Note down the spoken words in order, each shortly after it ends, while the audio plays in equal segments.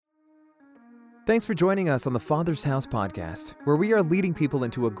Thanks for joining us on the Father's House podcast, where we are leading people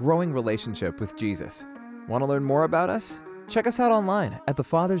into a growing relationship with Jesus. Want to learn more about us? Check us out online at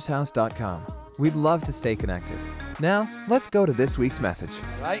thefathershouse.com. We'd love to stay connected. Now, let's go to this week's message.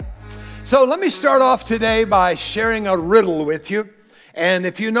 All right. So let me start off today by sharing a riddle with you. And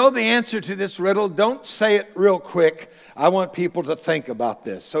if you know the answer to this riddle, don't say it real quick. I want people to think about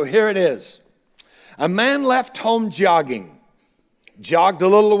this. So here it is. A man left home jogging. Jogged a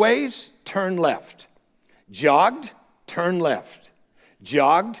little ways, turned left. Jogged, turned left.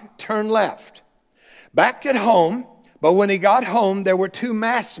 Jogged, turned left. Back at home, but when he got home, there were two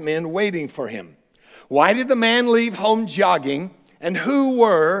masked men waiting for him. Why did the man leave home jogging, and who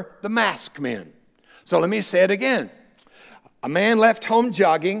were the masked men? So let me say it again. A man left home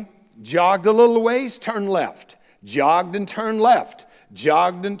jogging, jogged a little ways, turned left. Jogged and turned left.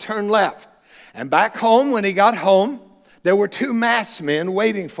 Jogged and turned left. And back home, when he got home, there were two masked men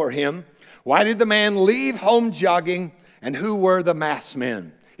waiting for him. Why did the man leave home jogging, and who were the masked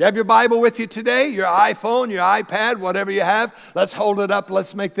men? You have your Bible with you today, your iPhone, your iPad, whatever you have. Let's hold it up.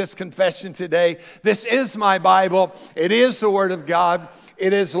 Let's make this confession today. This is my Bible. It is the Word of God.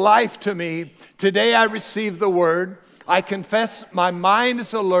 It is life to me. Today I receive the Word. I confess my mind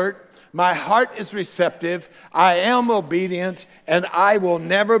is alert. My heart is receptive. I am obedient, and I will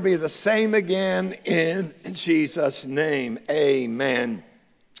never be the same again in Jesus' name. Amen.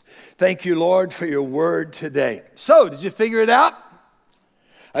 Thank you, Lord, for your word today. So, did you figure it out?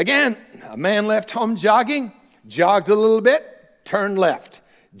 Again, a man left home jogging, jogged a little bit, turned left.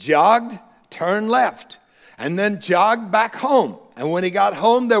 Jogged, turned left, and then jogged back home. And when he got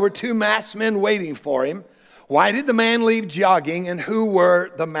home, there were two masked men waiting for him. Why did the man leave jogging, and who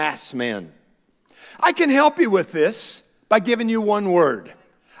were the masked men? I can help you with this by giving you one word.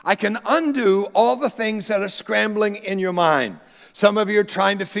 I can undo all the things that are scrambling in your mind. Some of you are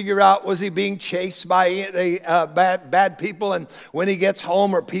trying to figure out, was he being chased by the bad people, and when he gets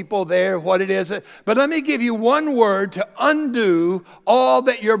home, are people there, what it is. But let me give you one word to undo all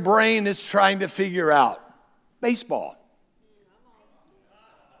that your brain is trying to figure out. Baseball.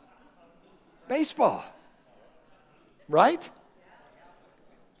 Baseball. Right?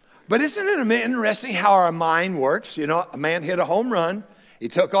 But isn't it interesting how our mind works? You know, a man hit a home run. He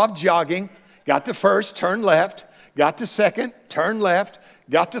took off jogging, got to first, turned left, got to second, turned left,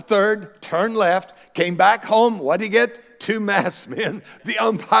 got to third, turned left, came back home. What did he get? Two masked men, the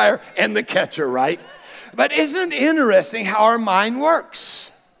umpire and the catcher, right? But isn't it interesting how our mind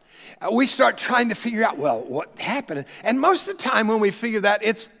works? We start trying to figure out, well, what happened? And most of the time when we figure that,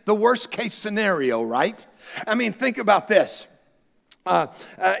 it's the worst case scenario, right? I mean, think about this.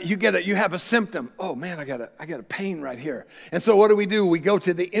 You have a symptom. Oh man, I got a pain right here. And so what do? We go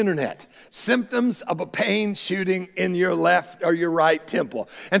to the internet. Symptoms of a pain shooting in your left or your right temple.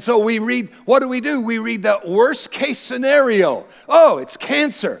 And so we read, what do? We read the worst case scenario. Oh, it's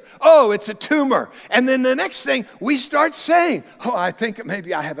cancer. Oh, it's a tumor. And then the next thing we start saying, oh, I think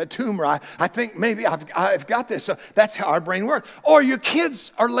maybe I have a tumor. I think maybe I've got this. So that's how our brain works. Or your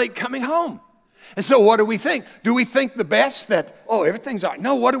kids are late coming home. And so what do we think? Do we think the best that, oh, everything's all right?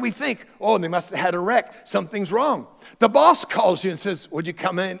 No, what do we think? Oh, they must have had a wreck. Something's wrong. The boss calls you and says, would you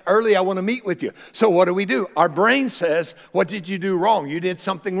come in early? I want to meet with you. So what do? Our brain says, what did you do wrong? You did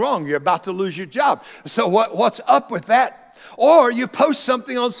something wrong. You're about to lose your job. So what's up with that? Or you post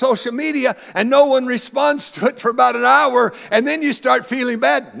something on social media and no one responds to it for about an hour, and then you start feeling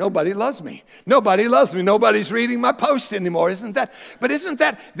bad. Nobody loves me. Nobody loves me. Nobody's reading my post anymore. Isn't that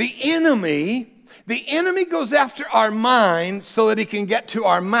the enemy? The enemy goes after our mind so that he can get to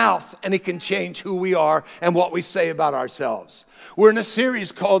our mouth and he can change who we are and what we say about ourselves. We're in a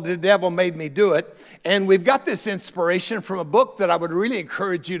series called The Devil Made Me Do It, and we've got this inspiration from a book that I would really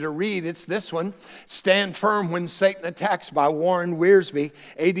encourage you to read. It's this one, Stand Firm When Satan Attacks by Warren Wiersbe,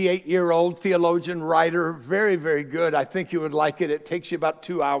 88-year-old theologian, writer, very, very good. I think you would like it. It takes you about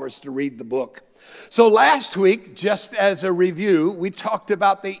 2 hours to read the book. So last week, just as a review, we talked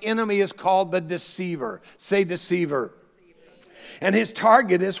about the enemy is called the deceiver. Say deceiver. And his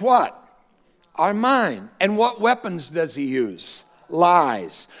target is what? Our mind. And what weapons does he use?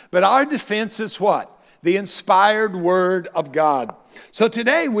 Lies. But our defense is what? The inspired word of God. So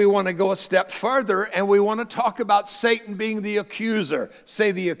today we want to go a step further and we want to talk about Satan being the accuser.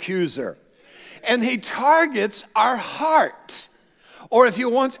 Say the accuser. And he targets our heart. Or if you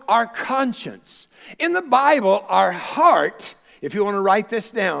want, our conscience. In the Bible, our heart, if you want to write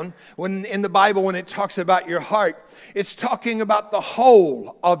this down, when in the Bible, when it talks about your heart, it's talking about the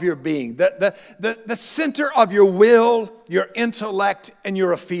whole of your being, the center of your will, your intellect, and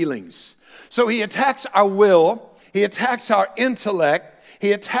your feelings. So he attacks our will, he attacks our intellect,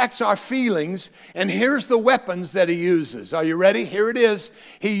 He attacks our feelings, and here's the weapons that he uses. Are you ready? Here it is.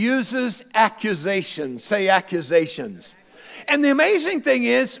 He uses accusations. Say accusations. And the amazing thing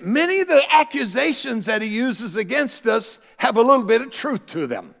is, many of the accusations that he uses against us have a little bit of truth to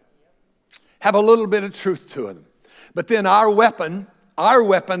them. Have a little bit of truth to them. But then our weapon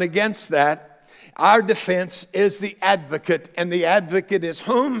against that, our defense is the advocate. And the advocate is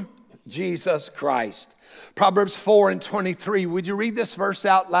whom? Jesus Christ. Proverbs 4:23. Would you read this verse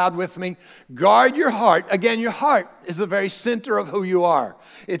out loud with me? Guard your heart. Again, your heart is the very center of who you are.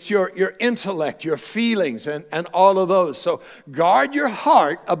 It's your intellect, your feelings, and all of those. So guard your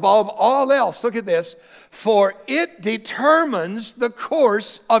heart above all else. Look at this. For it determines the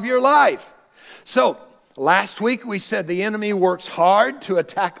course of your life. So last week we said the enemy works hard to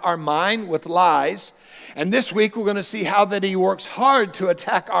attack our mind with lies. And this week we're going to see how that he works hard to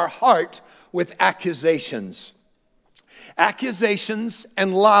attack our heart with accusations. Accusations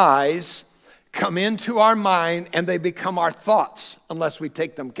and lies come into our mind and they become our thoughts unless we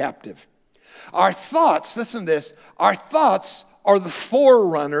take them captive. Our thoughts, listen to this, our thoughts are the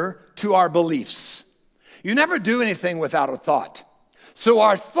forerunner to our beliefs. You never do anything without a thought. So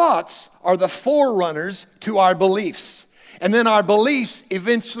our thoughts are the forerunners to our beliefs. And then our beliefs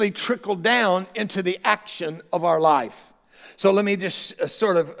eventually trickle down into the action of our life. So let me just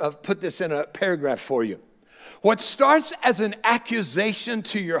sort of put this in a paragraph for you. What starts as an accusation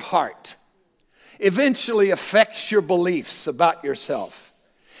to your heart eventually affects your beliefs about yourself.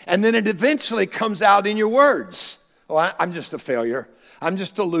 And then it eventually comes out in your words. Oh, I'm just a failure. I'm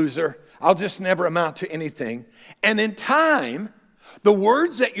just a loser. I'll just never amount to anything. And in time, the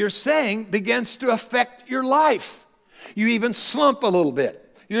words that you're saying begins to affect your life. You even slump a little bit.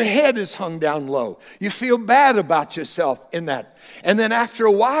 Your head is hung down low. You feel bad about yourself in that. And then after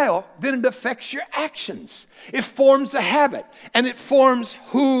a while, then it affects your actions. It forms a habit, and it forms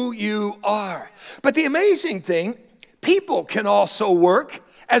who you are. But the amazing thing, people can also work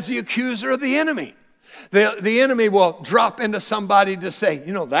as the accuser of the enemy. The enemy will drop into somebody to say,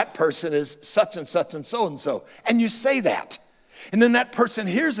 you know, that person is such and such and so and so. And you say that. And then that person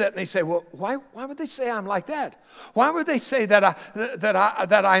hears that and they say, well, why would they say I'm like that? Why would they say that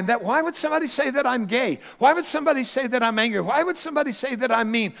I'm that? Why would somebody say that I'm gay? Why would somebody say that I'm angry? Why would somebody say that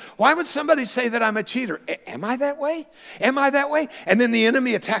I'm mean? Why would somebody say that I'm a cheater? Am I that way? Am I that way? And then the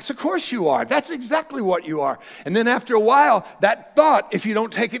enemy attacks. Of course you are. That's exactly what you are. And then after a while, that thought, if you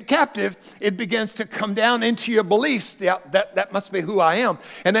don't take it captive, it begins to come down into your beliefs. Yeah, that must be who I am.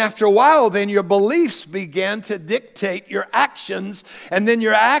 And after a while, then your beliefs begin to dictate your actions. And then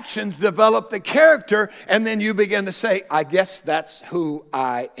your actions develop the character. And then you begin to say, I guess that's who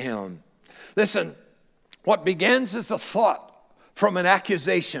I am. Listen, what begins as a thought from an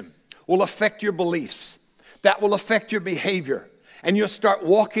accusation will affect your beliefs. That will affect your behavior. And you'll start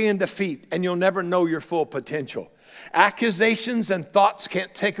walking in defeat and you'll never know your full potential. Accusations and thoughts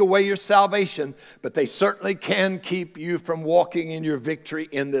can't take away your salvation, but they certainly can keep you from walking in your victory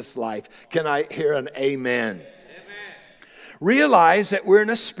in this life. Can I hear an amen? Realize that we're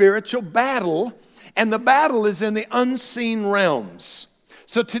in a spiritual battle, and the battle is in the unseen realms.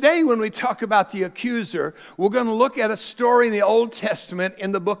 So today when we talk about the accuser, we're going to look at a story in the Old Testament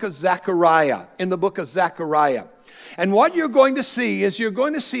in the book of Zechariah. And what you're going to see is you're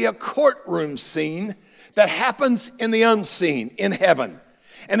going to see a courtroom scene that happens in the unseen, in heaven.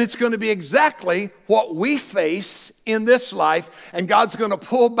 And it's going to be exactly what we face in this life. And God's going to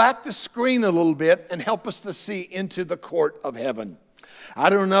pull back the screen a little bit and help us to see into the court of heaven. I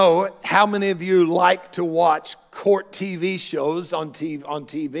don't know how many of you like to watch court TV shows on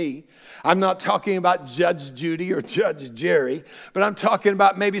TV. I'm not talking about Judge Judy or Judge Jerry, but I'm talking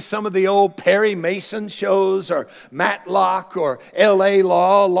about maybe some of the old Perry Mason shows or Matlock or L.A.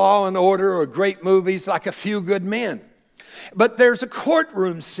 Law and Order, or great movies like A Few Good Men. But there's a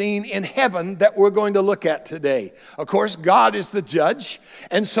courtroom scene in heaven that we're going to look at today. Of course, God is the judge,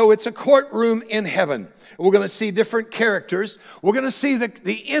 and so it's a courtroom in heaven. We're going to see different characters. We're going to see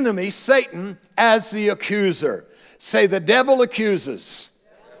the enemy, Satan, as the accuser. Say, the devil accuses.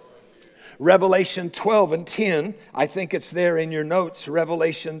 Revelation 12 and 10, I think it's there in your notes,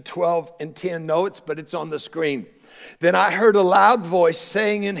 Revelation 12 and 10 notes, but it's on the screen. Then I heard a loud voice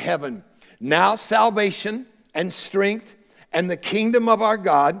saying in heaven, now salvation and strength and the kingdom of our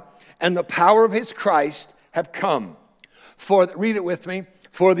God and the power of his Christ have come. Read it with me.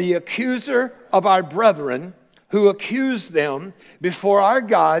 For the accuser of our brethren who accused them before our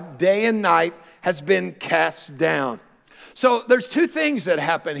God day and night has been cast down. So there's two things that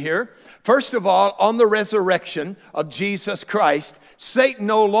happen here. First of all, on the resurrection of Jesus Christ, Satan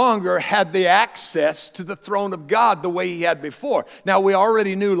no longer had the access to the throne of God the way he had before. Now, we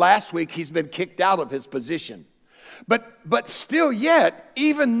already knew last week he's been kicked out of his position. But still yet,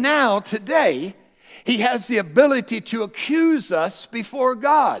 even now, today, he has the ability to accuse us before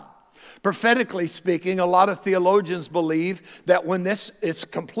God. Prophetically speaking, a lot of theologians believe that when this is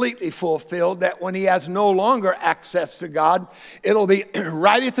completely fulfilled, that when he has no longer access to God, it'll be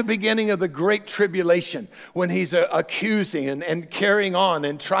right at the beginning of the Great Tribulation when he's accusing and carrying on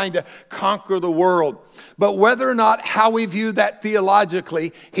and trying to conquer the world. But whether or not how we view that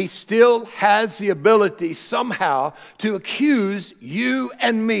theologically, he still has the ability somehow to accuse you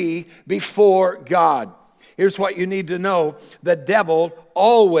and me before God. Here's what you need to know. The devil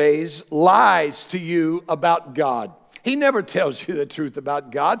always lies to you about God. He never tells you the truth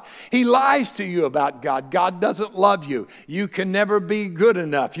about God. He lies to you about God. God doesn't love you. You can never be good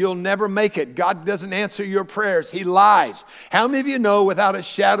enough. You'll never make it. God doesn't answer your prayers. He lies. How many of you know without a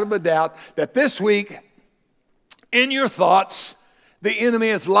shadow of a doubt that this week, in your thoughts, the enemy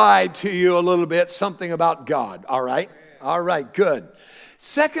has lied to you a little bit, something about God, all right? All right, good.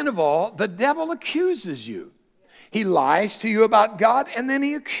 Second of all, the devil accuses you. He lies to you about God, and then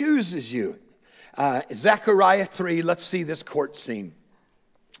he accuses you. Zechariah 3, let's see this court scene.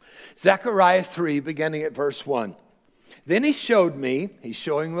 Zechariah 3, beginning at verse 1. Then he showed me, he's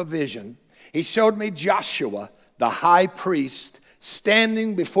showing a vision, he showed me Joshua, the high priest,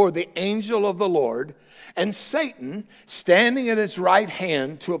 standing before the angel of the Lord, and Satan standing at his right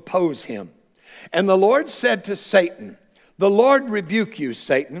hand to oppose him. And the Lord said to Satan, "The Lord rebuke you,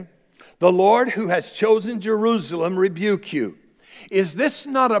 Satan. The Lord who has chosen Jerusalem rebuke you. Is this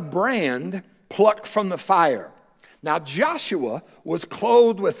not a brand plucked from the fire?" Now Joshua was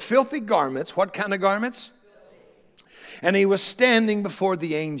clothed with filthy garments. What kind of garments? And he was standing before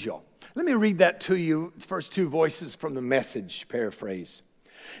the angel. Let me read that to you, first two voices from the Message paraphrase.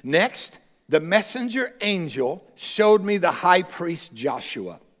 Next, the messenger angel showed me the high priest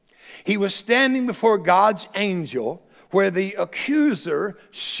Joshua. He was standing before God's angel, where the accuser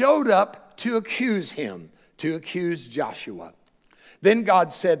showed up to accuse him, to accuse Joshua. Then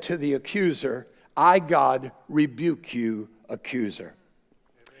God said to the accuser, "I, God, rebuke you, accuser."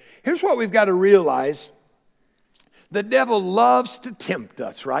 Here's what we've got to realize. The devil loves to tempt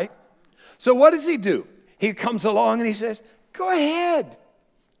us, right? So what does he do? He comes along and he says, "Go ahead,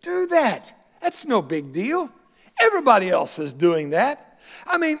 do that. That's no big deal. Everybody else is doing that.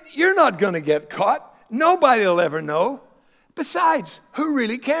 I mean, you're not going to get caught. Nobody will ever know. Besides, who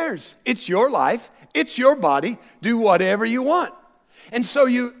really cares? It's your life. It's your body. Do whatever you want." And so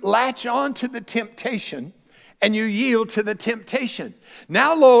you latch on to the temptation and you yield to the temptation.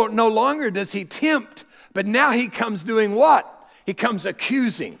 Now no longer does he tempt, but now he comes doing what? He comes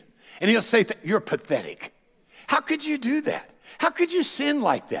accusing. And he'll say, "You're pathetic. How could you do that? How could you sin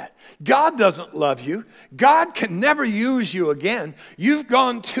like that? God doesn't love you. God can never use you again. You've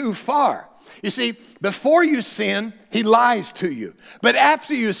gone too far." You see, before you sin, he lies to you. But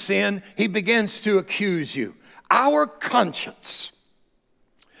after you sin, he begins to accuse you. Our conscience,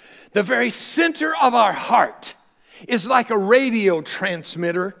 the very center of our heart, is like a radio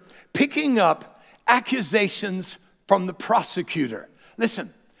transmitter picking up accusations from the prosecutor.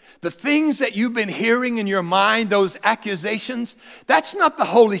 Listen, the things that you've been hearing in your mind, those accusations, that's not the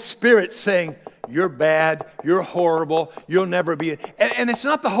Holy Spirit saying, "You're bad, you're horrible, you'll never be." And it's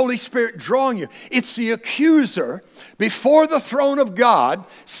not the Holy Spirit drawing you. It's the accuser before the throne of God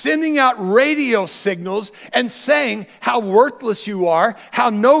sending out radio signals and saying how worthless you are,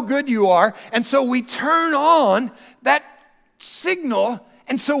 how no good you are. And so we turn on that signal.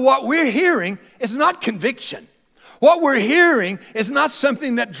 And so what we're hearing is not conviction. What we're hearing is not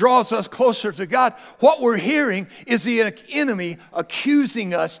something that draws us closer to God. What we're hearing is the enemy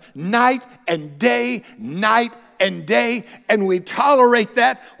accusing us night and day, and we tolerate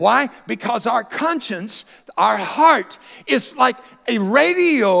that. Why? Because our conscience, our heart, is like a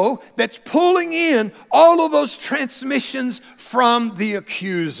radio that's pulling in all of those transmissions from the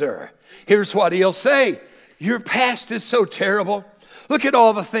accuser. Here's what he'll say. "Your past is so terrible. Look at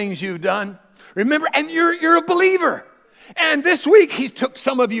all the things you've done. Remember, and you're a believer. And this week, he took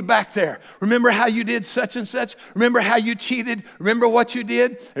some of you back there. Remember how you did such and such? Remember how you cheated? Remember what you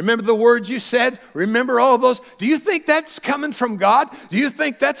did? Remember the words you said? Remember all those? Do you think that's coming from God? Do you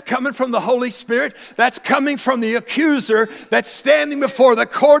think that's coming from the Holy Spirit? That's coming from the accuser that's standing before the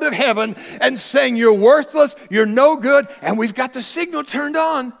court of heaven and saying, "You're worthless, you're no good," and we've got the signal turned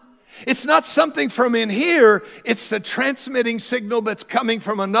on. It's not something from in here. It's the transmitting signal that's coming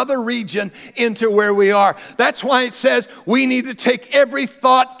from another region into where we are. That's why it says we need to take every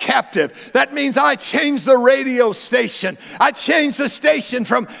thought captive. That means I change the radio station. I change the station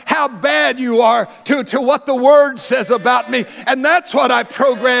from how bad you are to what the Word says about me. And that's what I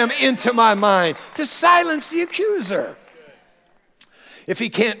program into my mind to silence the accuser. If he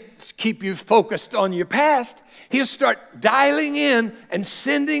can't keep you focused on your past, he'll start dialing in and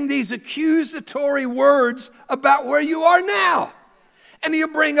sending these accusatory words about where you are now. And he'll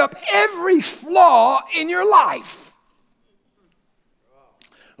bring up every flaw in your life.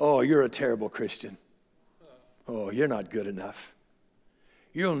 Oh, you're a terrible Christian. Oh, you're not good enough.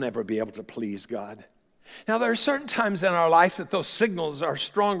 You'll never be able to please God. Now, there are certain times in our life that those signals are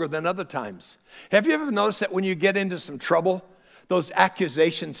stronger than other times. Have you ever noticed that when you get into some trouble, those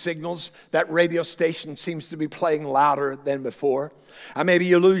accusation signals, that radio station seems to be playing louder than before? Maybe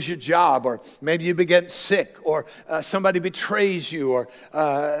you lose your job, or maybe you get sick, or somebody betrays you, or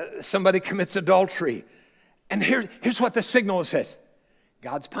somebody commits adultery. And here's what the signal says.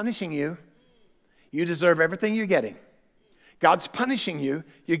 God's punishing you. You deserve everything you're getting. God's punishing you.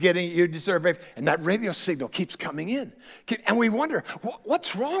 You deserve everything. And that radio signal keeps coming in. And we wonder,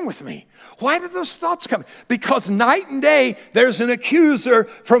 what's wrong with me? Why do those thoughts come? Because night and day, there's an accuser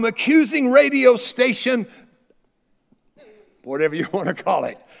from accusing radio station, whatever you want to call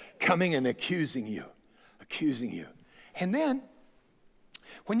it, coming and accusing you. And then,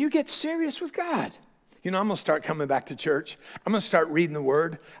 when you get serious with God, I'm going to start coming back to church. I'm going to start reading the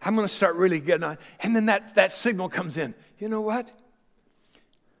Word. I'm going to start really getting on. And then that signal comes in. You know what?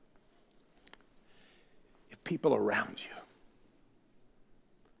 If people around you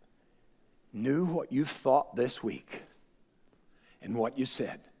knew what you've thought this week and what you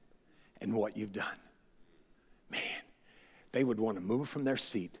said and what you've done, man, they would want to move from their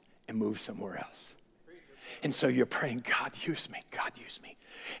seat and move somewhere else. And so you're praying, God, use me. God, use me.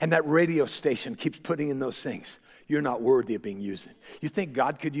 And that radio station keeps putting in those things. You're not worthy of being used. You think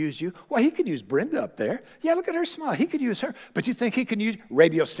God could use you? Well, he could use Brenda up there. Yeah, look at her smile. He could use her. But you think he can use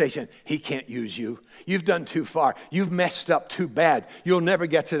radio station? He can't use you. You've done too far. You've messed up too bad. You'll never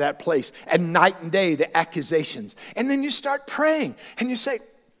get to that place. And night and day, the accusations. And then you start praying. And you say,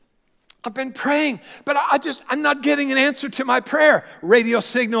 I've been praying, but I'm not getting an answer to my prayer. Radio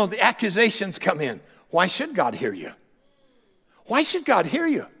signal, the accusations come in. Why should God hear you? Why should God hear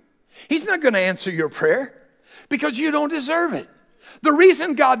you? He's not going to answer your prayer because you don't deserve it. The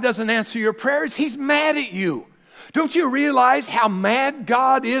reason God doesn't answer your prayer is he's mad at you. Don't you realize how mad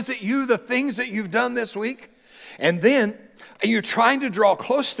God is at you, the things that you've done this week? And then you're trying to draw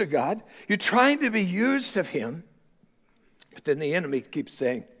close to God. You're trying to be used of him. But then the enemy keeps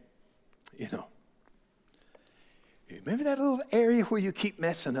saying, remember that little area where you keep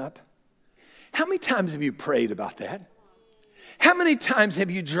messing up? How many times have you prayed about that? How many times have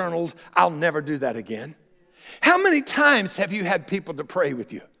you journaled, I'll never do that again? How many times have you had people to pray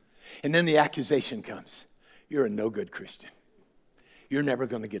with you? And then the accusation comes. You're a no good Christian. You're never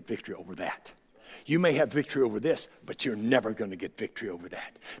going to get victory over that. You may have victory over this, but you're never going to get victory over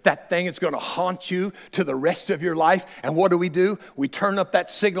that. That thing is going to haunt you to the rest of your life. And what do? We turn up that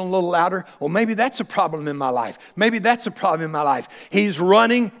signal a little louder. Well, maybe that's a problem in my life. Maybe that's a problem in my life. He's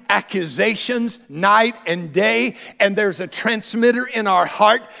running accusations night and day, and there's a transmitter in our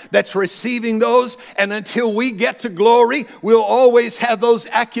heart that's receiving those. And until we get to glory, we'll always have those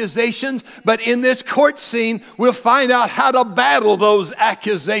accusations. But in this court scene, we'll find out how to battle those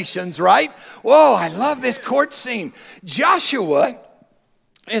accusations, right? Whoa, I love this court scene. Joshua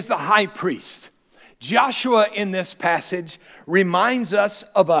is the high priest. Joshua in this passage reminds us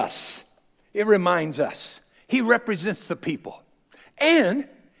of us. It reminds us. He represents the people. And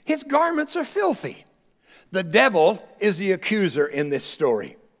his garments are filthy. The devil is the accuser in this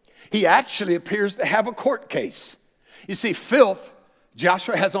story. He actually appears to have a court case. You see, filth,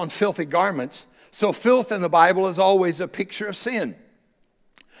 Joshua has on filthy garments. So filth in the Bible is always a picture of sin.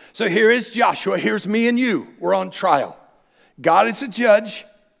 So here is Joshua. Here's me and you. We're on trial. God is the judge.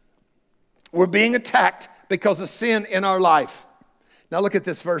 We're being attacked because of sin in our life. Now look at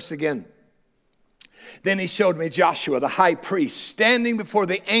this verse again. Then he showed me Joshua, the high priest, standing before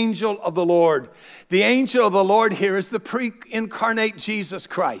the angel of the Lord. The angel of the Lord here is the pre-incarnate Jesus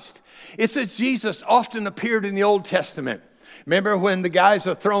Christ. It says Jesus often appeared in the Old Testament. Remember when the guys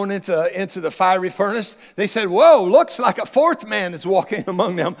are thrown into the fiery furnace? They said, whoa, looks like a fourth man is walking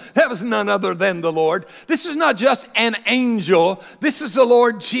among them. That was none other than the Lord. This is not just an angel. This is the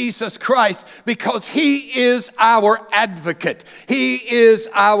Lord Jesus Christ, because he is our advocate. He is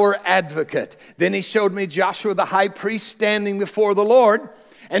our advocate. Then he showed me Joshua the high priest standing before the Lord.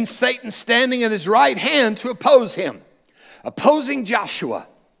 and Satan standing at his right hand to oppose him, opposing Joshua.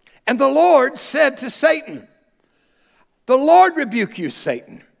 And the Lord said to Satan, "The Lord rebuke you,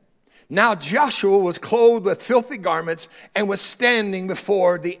 Satan." Now Joshua was clothed with filthy garments and was standing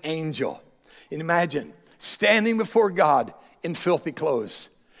before the angel. And imagine, standing before God in filthy clothes.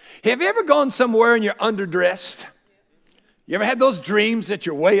 Have you ever gone somewhere and you're underdressed? You ever had those dreams that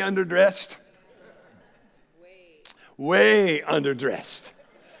you're way underdressed? Way underdressed.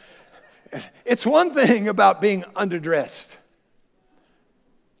 It's one thing about being underdressed,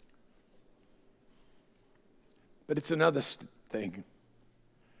 but it's another thing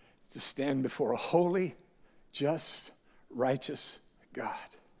to stand before a holy, just, righteous God.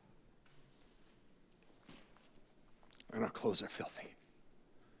 And our clothes are filthy.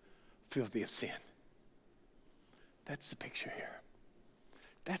 Filthy of sin. That's the picture here.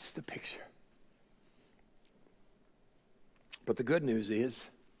 That's the picture. But the good news is,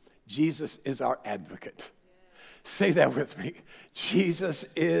 Jesus is our advocate. Say that with me. Jesus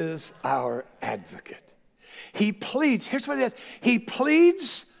is our advocate. He pleads, here's what it is. He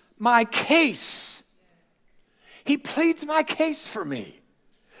pleads my case. He pleads my case for me.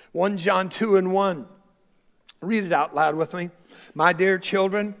 1 John 2:1. Read it out loud with me. My dear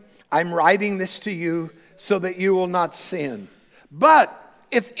children, I'm writing this to you so that you will not sin. But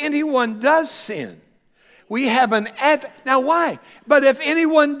if anyone does sin, we have an advocate. Now why? But if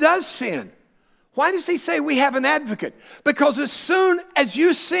anyone does sin, why does he say we have an advocate? Because as soon as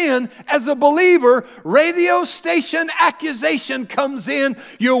you sin as a believer, radio station accusation comes in.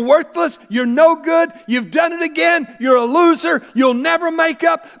 You're worthless. You're no good. You've done it again. You're a loser. You'll never make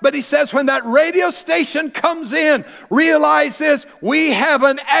up. But he says when that radio station comes in, realize this, we have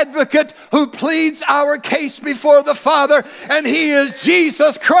an advocate who pleads our case before the Father, and he is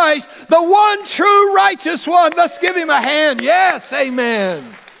Jesus Christ, the one true righteous one. Let's give him a hand. Yes,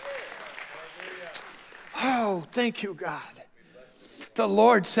 amen. Oh, thank you, God. The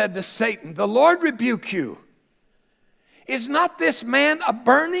Lord said to Satan, "The Lord rebuke you. Is not this man a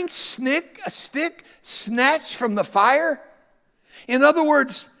burning stick snatched from the fire?" In other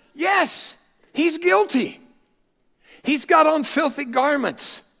words, yes, he's guilty. He's got on filthy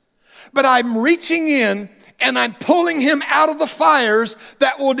garments. But I'm reaching in and I'm pulling him out of the fires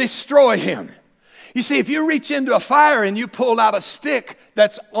that will destroy him. You see, if you reach into a fire and you pull out a stick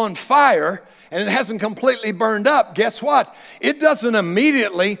that's on fire, and it hasn't completely burned up, guess what? It doesn't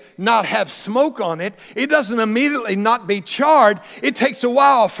immediately not have smoke on it. It doesn't immediately not be charred. It takes a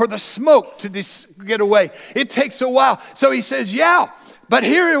while for the smoke to get away. It takes a while. So he says, yeah, but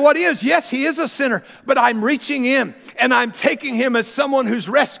here what he is, yes, he is a sinner, but I'm reaching in and I'm taking him as someone who's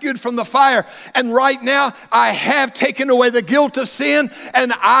rescued from the fire. And right now, I have taken away the guilt of sin,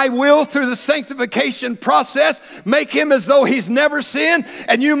 and I will, through the sanctification process, make him as though he's never sinned.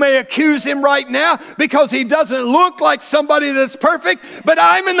 And you may accuse him right now because he doesn't look like somebody that's perfect, but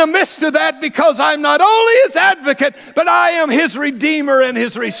I'm in the midst of that because I'm not only his advocate, but I am his redeemer and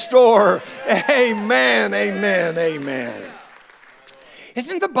his restorer. Amen, amen, amen.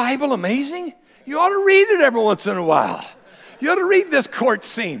 Isn't the Bible amazing? You ought to read it every once in a while. You ought to read this court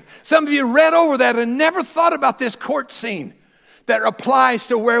scene. Some of you read over that and never thought about this court scene that applies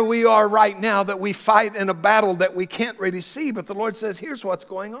to where we are right now, that we fight in a battle that we can't really see. But the Lord says, here's what's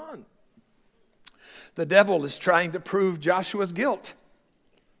going on. The devil is trying to prove Joshua's guilt.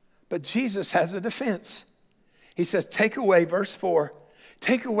 But Jesus has a defense. He says, take away, verse 4,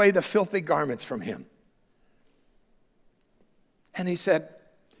 take away the filthy garments from him. And he said,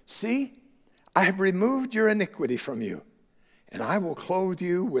 see, I have removed your iniquity from you, and I will clothe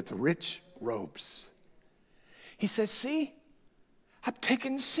you with rich robes. He says, see, I've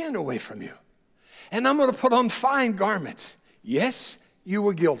taken sin away from you, and I'm going to put on fine garments. Yes, you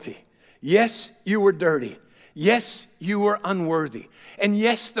were guilty. Yes, you were dirty. Yes, you were unworthy. And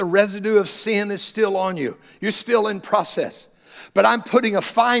yes, the residue of sin is still on you. You're still in process. But I'm putting a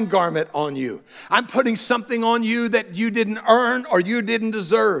fine garment on you. I'm putting something on you that you didn't earn or you didn't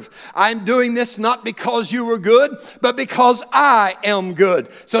deserve. I'm doing this not because you were good, but because I am good.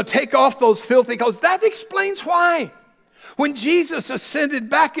 So take off those filthy clothes. That explains why. When Jesus ascended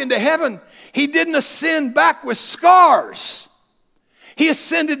back into heaven, he didn't ascend back with scars. He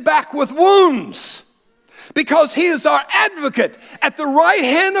ascended back with wounds. Because he is our advocate at the right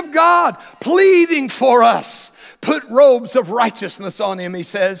hand of God, pleading for us. Put robes of righteousness on him, he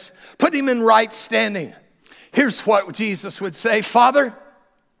says. Put him in right standing. Here's what Jesus would say. Father,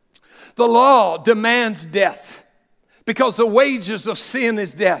 the law demands death because the wages of sin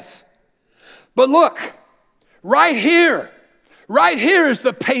is death. But look, right here is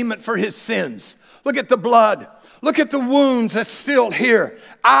the payment for his sins. Look at the blood. Look at the wounds that's still here.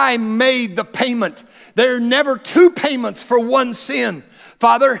 I made the payment. There are never two payments for one sin.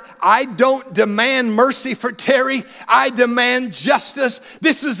 Father, I don't demand mercy for Terry. I demand justice.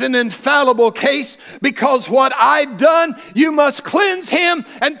 This is an infallible case because what I've done, you must cleanse him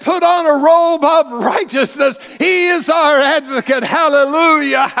and put on a robe of righteousness. He is our advocate.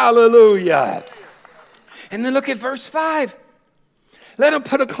 Hallelujah, hallelujah. And then look at verse 5. Let him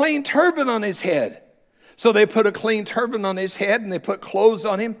put a clean turban on his head. So they put a clean turban on his head and they put clothes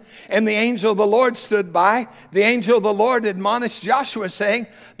on him. And the angel of the Lord stood by. The angel of the Lord admonished Joshua, saying,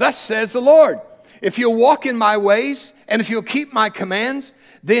 Thus says the Lord, if you'll walk in my ways and if you'll keep my commands,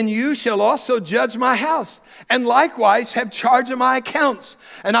 then you shall also judge my house and likewise have charge of my accounts.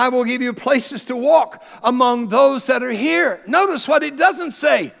 And I will give you places to walk among those that are here. Notice what it doesn't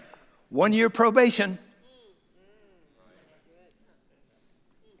say. 1 year probation.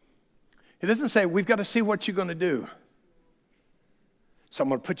 It doesn't say, we've got to see what you're going to do. So I'm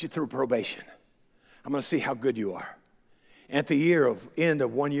going to put you through probation. I'm going to see how good you are. At the end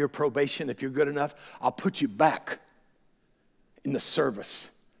of 1 year probation, if you're good enough, I'll put you back in the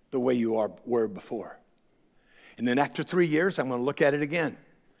service the way you were before. And then after 3 years, I'm going to look at it again.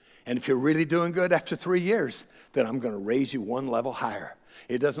 And if you're really doing good after 3 years, then I'm going to raise you one level higher.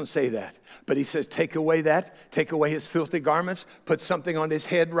 It doesn't say that. But he says, take away that. Take away his filthy garments. Put something on his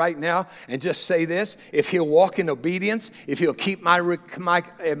head right now. And just say this. If he'll walk in obedience, if he'll keep my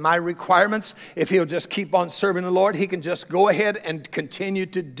requirements, if he'll just keep on serving the Lord, he can just go ahead and continue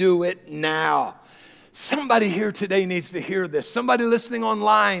to do it now. Somebody here today needs to hear this. Somebody listening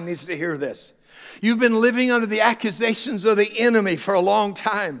online needs to hear this. You've been living under the accusations of the enemy for a long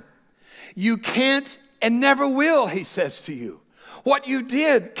time. You can't and never will, he says to you. What you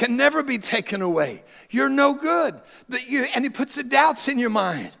did can never be taken away. You're no good. And he puts the doubts in your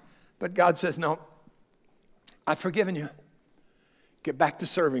mind. But God says, no, I've forgiven you. Get back to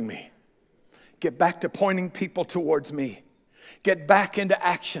serving me. Get back to pointing people towards me. Get back into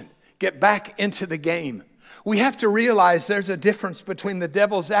action. Get back into the game. We have to realize there's a difference between the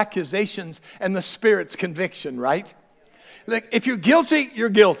devil's accusations and the Spirit's conviction, right? Like, if you're guilty, you're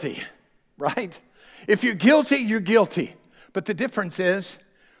guilty, right? If you're guilty, you're guilty. But the difference is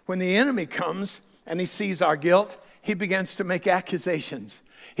when the enemy comes and he sees our guilt, he begins to make accusations.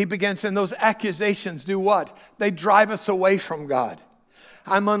 And those accusations do what? They drive us away from God.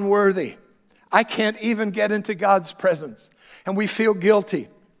 I'm unworthy. I can't even get into God's presence. And we feel guilty.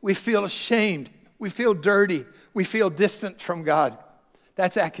 We feel ashamed. We feel dirty. We feel distant from God.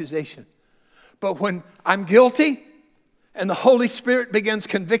 That's accusation. But when I'm guilty and the Holy Spirit begins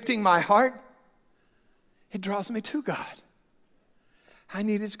convicting my heart, it draws me to God. I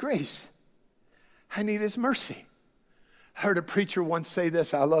need his grace. I need his mercy. I heard a preacher once say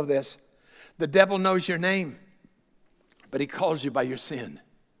this. I love this. The devil knows your name, but he calls you by your sin.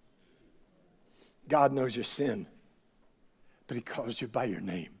 God knows your sin, but he calls you by your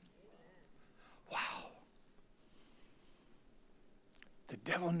name. Wow. The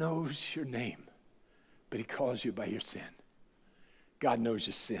devil knows your name, but he calls you by your sin. God knows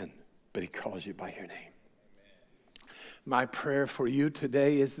your sin, but he calls you by your name. My prayer for you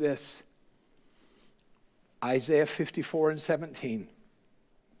today is this. Isaiah 54:17.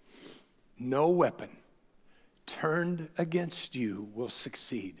 No weapon turned against you will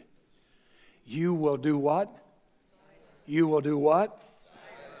succeed. You will do what? You will do what?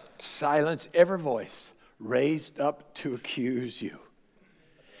 Silence every voice raised up to accuse you.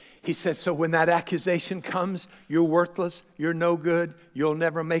 He says, so when that accusation comes, you're worthless, you're no good, you'll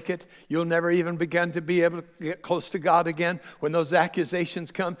never make it, you'll never even begin to be able to get close to God again. When those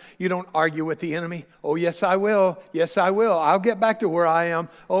accusations come, you don't argue with the enemy. Oh, yes, I will. Yes, I will. I'll get back to where I am.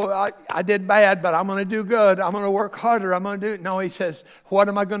 Oh, I did bad, but I'm going to do good. I'm going to work harder. I'm going to do it. No, he says, what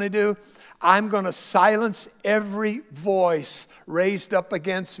am I going to do? I'm going to silence every voice raised up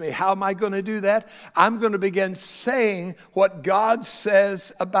against me. How am I going to do that? I'm going to begin saying what God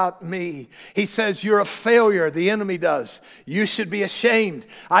says about me. He says, you're a failure. The enemy does. You should be ashamed.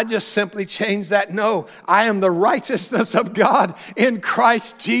 I just simply change that. No, I am the righteousness of God in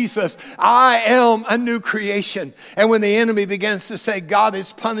Christ Jesus. I am a new creation. And when the enemy begins to say, God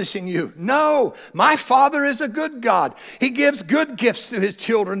is punishing you. No, my Father is a good God. He gives good gifts to his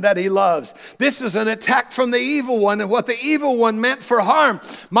children that he loves. This is an attack from the evil one, and what the evil one meant for harm,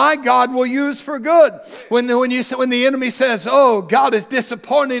 my God will use for good. When the enemy says, oh, God is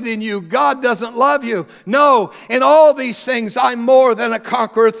disappointed disappointed in you. God doesn't love you. No, in all these things I'm more than a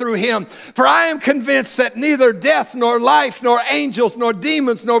conqueror through him. For I am convinced that neither death, nor life, nor angels, nor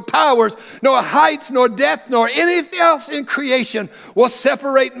demons, nor powers, nor heights, nor depth, nor anything else in creation will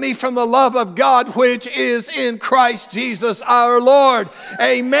separate me from the love of God which is in Christ Jesus our Lord.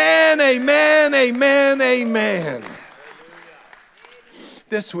 Amen, amen, amen, amen.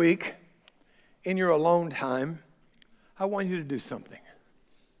 This week, in your alone time, I want you to do something.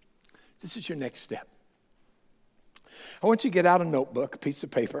 This is your next step. I want you to get out a notebook, a piece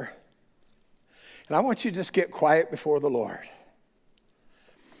of paper, and I want you to just get quiet before the Lord.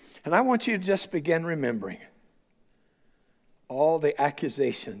 And I want you to just begin remembering all the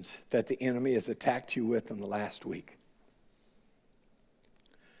accusations that the enemy has attacked you with in the last week.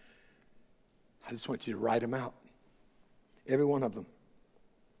 I just want you to write them out. Every one of them.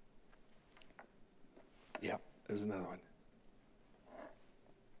 Yeah, there's another one.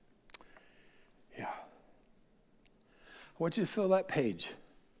 Yeah. I want you to fill that page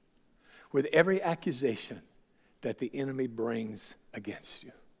with every accusation that the enemy brings against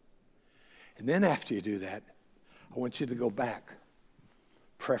you. And then after you do that, I want you to go back,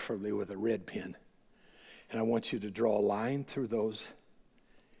 preferably with a red pen, and I want you to draw a line through those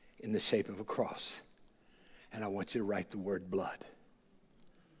in the shape of a cross. And I want you to write the word blood.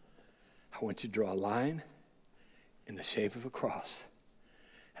 I want you to draw a line in the shape of a cross.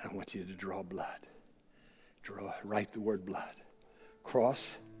 And I want you to draw blood. Write the word blood.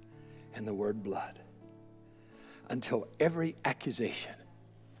 Cross and the word blood. Until every accusation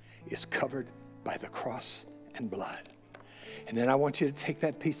is covered by the cross and blood. And then I want you to take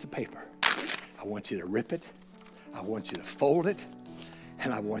that piece of paper. I want you to rip it. I want you to fold it.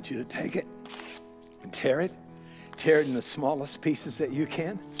 And I want you to take it and tear it. Tear it in the smallest pieces that you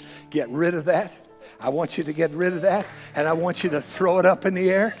can. Get rid of that. I want you to get rid of that. And I want you to throw it up in the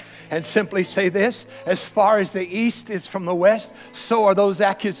air and simply say this: as far as the east is from the west, so are those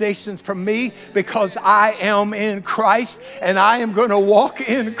accusations from me, because I am in Christ and I am going to walk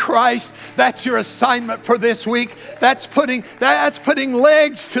in Christ. That's your assignment for this week. That's putting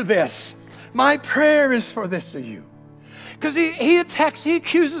legs to this. My prayer is for this of you. Because he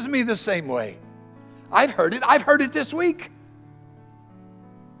accuses me the same way. I've heard it this week.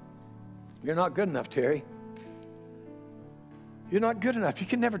 You're not good enough, Terry. You're not good enough. You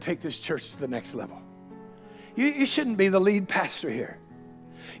can never take this church to the next level. You shouldn't be the lead pastor here.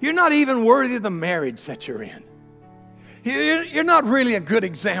 You're not even worthy of the marriage that you're in. You're not really a good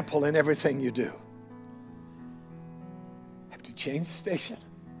example in everything you do. Have to change the station?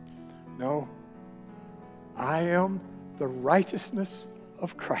 No. I am the righteousness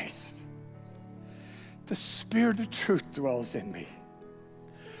of Christ. The Spirit of truth dwells in me.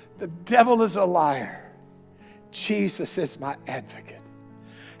 The devil is a liar. Jesus is my advocate.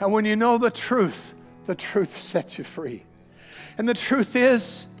 And when you know the truth sets you free. And the truth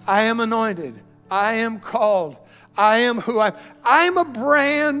is, I am anointed. I am called. I am who I am. I am a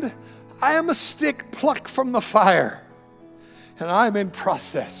brand. I am a stick plucked from the fire. And I'm in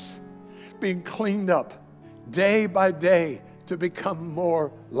process, being cleaned up day by day to become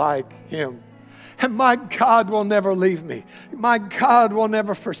more like him. And my God will never leave me. My God will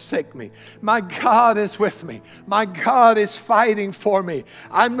never forsake me. My God is with me. My God is fighting for me.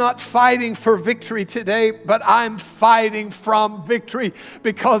 I'm not fighting for victory today, but I'm fighting from victory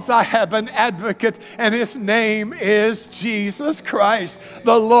because I have an advocate, and his name is Jesus Christ,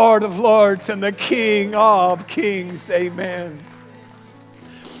 the Lord of Lords and the King of Kings. Amen.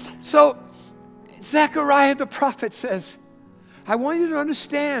 So Zechariah the prophet says, I want you to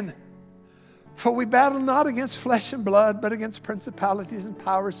understand, for we battle not against flesh and blood, but against principalities and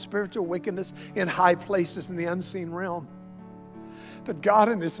powers, spiritual wickedness in high places in the unseen realm. But God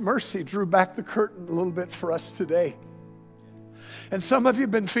in his mercy drew back the curtain a little bit for us today. And some of you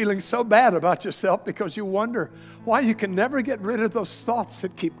have been feeling so bad about yourself because you wonder why you can never get rid of those thoughts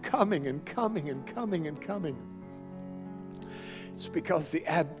that keep coming and coming and coming and coming. It's because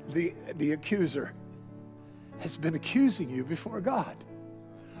the accuser has been accusing you before God.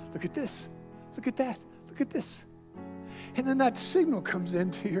 Look at this. Look at that. Look at this. And then that signal comes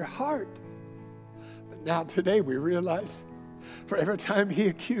into your heart. But now today we realize, for every time he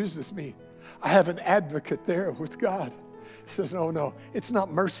accuses me, I have an advocate there with God. He says, no, it's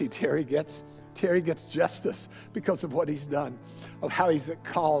not mercy Terry gets. Terry gets justice because of what he's done, of how he's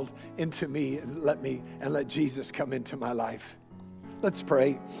called into me and let Jesus come into my life. Let's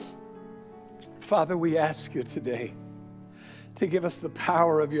pray. Father, we ask you today to give us the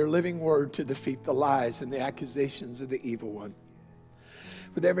power of your living word to defeat the lies and the accusations of the evil one.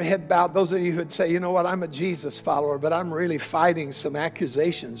 With every head bowed, those of you who'd say, you know what, I'm a Jesus follower, but I'm really fighting some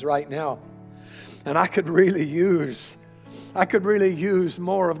accusations right now. And I could really use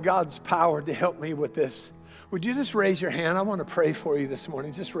more of God's power to help me with this. Would you just raise your hand? I want to pray for you this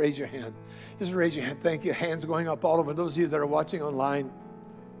morning. Just raise your hand. Just raise your hand. Thank you. Hands going up all over. Those of you that are watching online,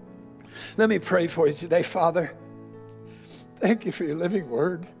 let me pray for you today. Father, thank you for your living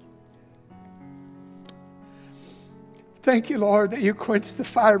word. Thank you, Lord, that you quenched the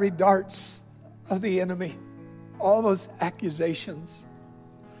fiery darts of the enemy, all those accusations.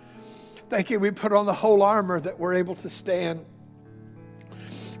 Thank you, we put on the whole armor that we're able to stand.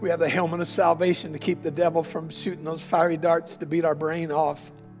 We have the helmet of salvation to keep the devil from shooting those fiery darts to beat our brain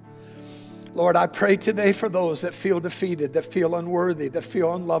off. Lord, I pray today for those that feel defeated, that feel unworthy, that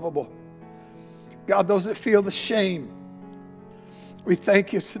feel unlovable. God, those that feel the shame. We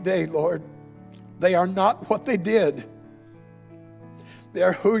thank you today, Lord. They are not what they did. They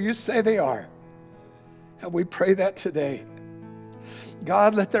are who you say they are. And we pray that today.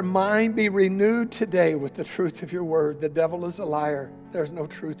 God, let their mind be renewed today with the truth of your word. The devil is a liar. There's no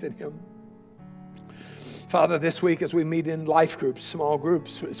truth in him. Father, this week as we meet in life groups, small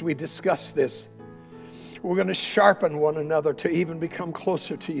groups, as we discuss this, we're going to sharpen one another to even become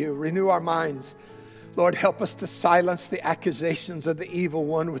closer to you. Renew our minds. Lord, help us to silence the accusations of the evil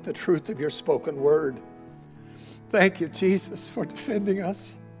one with the truth of your spoken word. Thank you, Jesus, for defending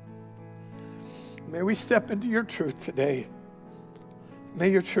us. May we step into your truth today. May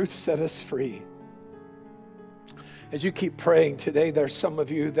your truth set us free. As you keep praying today, there's some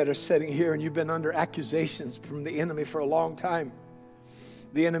of you that are sitting here and you've been under accusations from the enemy for a long time.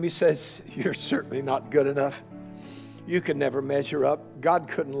 The enemy says, you're certainly not good enough. You could never measure up. God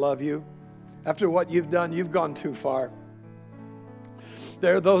couldn't love you. After what you've done, you've gone too far.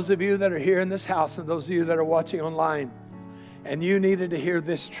 There are those of you that are here in this house and those of you that are watching online, and you needed to hear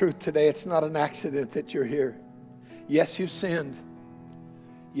this truth today. It's not an accident that you're here. Yes, you've sinned.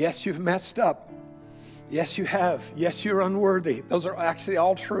 Yes, you've messed up. Yes, you have. Yes, you're unworthy. Those are actually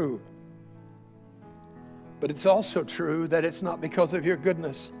all true. But it's also true that it's not because of your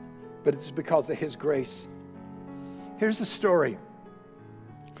goodness, but it's because of his grace. Here's the story.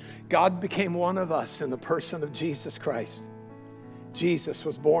 God became one of us in the person of Jesus Christ. Jesus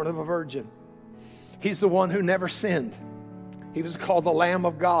was born of a virgin. He's the one who never sinned. He was called the Lamb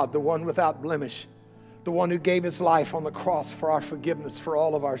of God, the one without blemish, the one who gave his life on the cross for our forgiveness for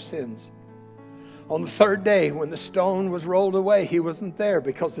all of our sins. On the third day, when the stone was rolled away, he wasn't there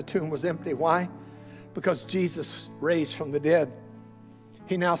because the tomb was empty. Why? Because Jesus raised from the dead.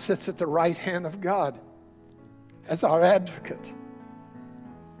 He now sits at the right hand of God as our advocate.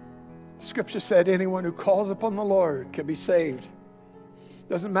 Scripture said anyone who calls upon the Lord can be saved.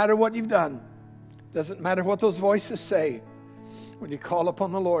 Doesn't matter what you've done. Doesn't matter what those voices say. When you call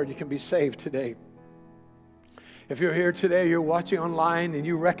upon the Lord, you can be saved today. If you're here today, you're watching online, and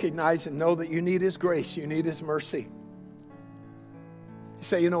you recognize and know that you need his grace, you need his mercy. You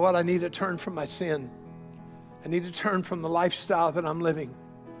say, you know what, I need to turn from my sin. I need to turn from the lifestyle that I'm living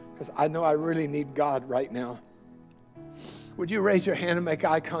because I know I really need God right now. Would you raise your hand and make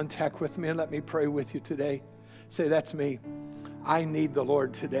eye contact with me and let me pray with you today? Say, that's me. I need the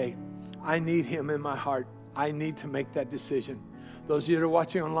Lord today. I need him in my heart. I need to make that decision. Those of you that are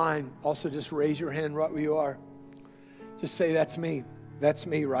watching online, also just raise your hand right where you are. Just say, that's me. That's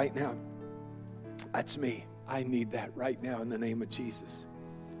me right now. That's me. I need that right now in the name of Jesus.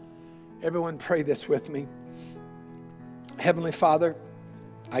 Everyone pray this with me. Heavenly Father,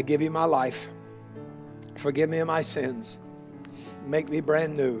 I give you my life. Forgive me of my sins. Make me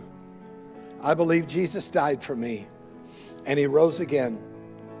brand new. I believe Jesus died for me and he rose again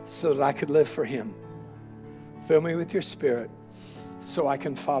so that I could live for him. Fill me with your spirit so I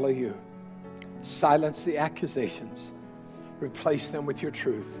can follow you. Silence the accusations. Replace them with your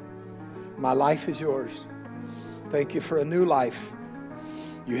truth. My life is yours. Thank you for a new life.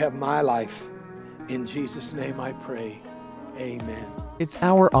 You have my life. In Jesus' name I pray. Amen. It's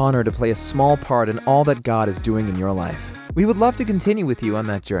our honor to play a small part in all that God is doing in your life. We would love to continue with you on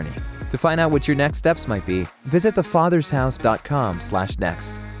that journey. To find out what your next steps might be, visit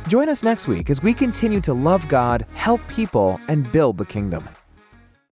thefathershouse.com/next. Join us next week as we continue to love God, help people, and build the kingdom.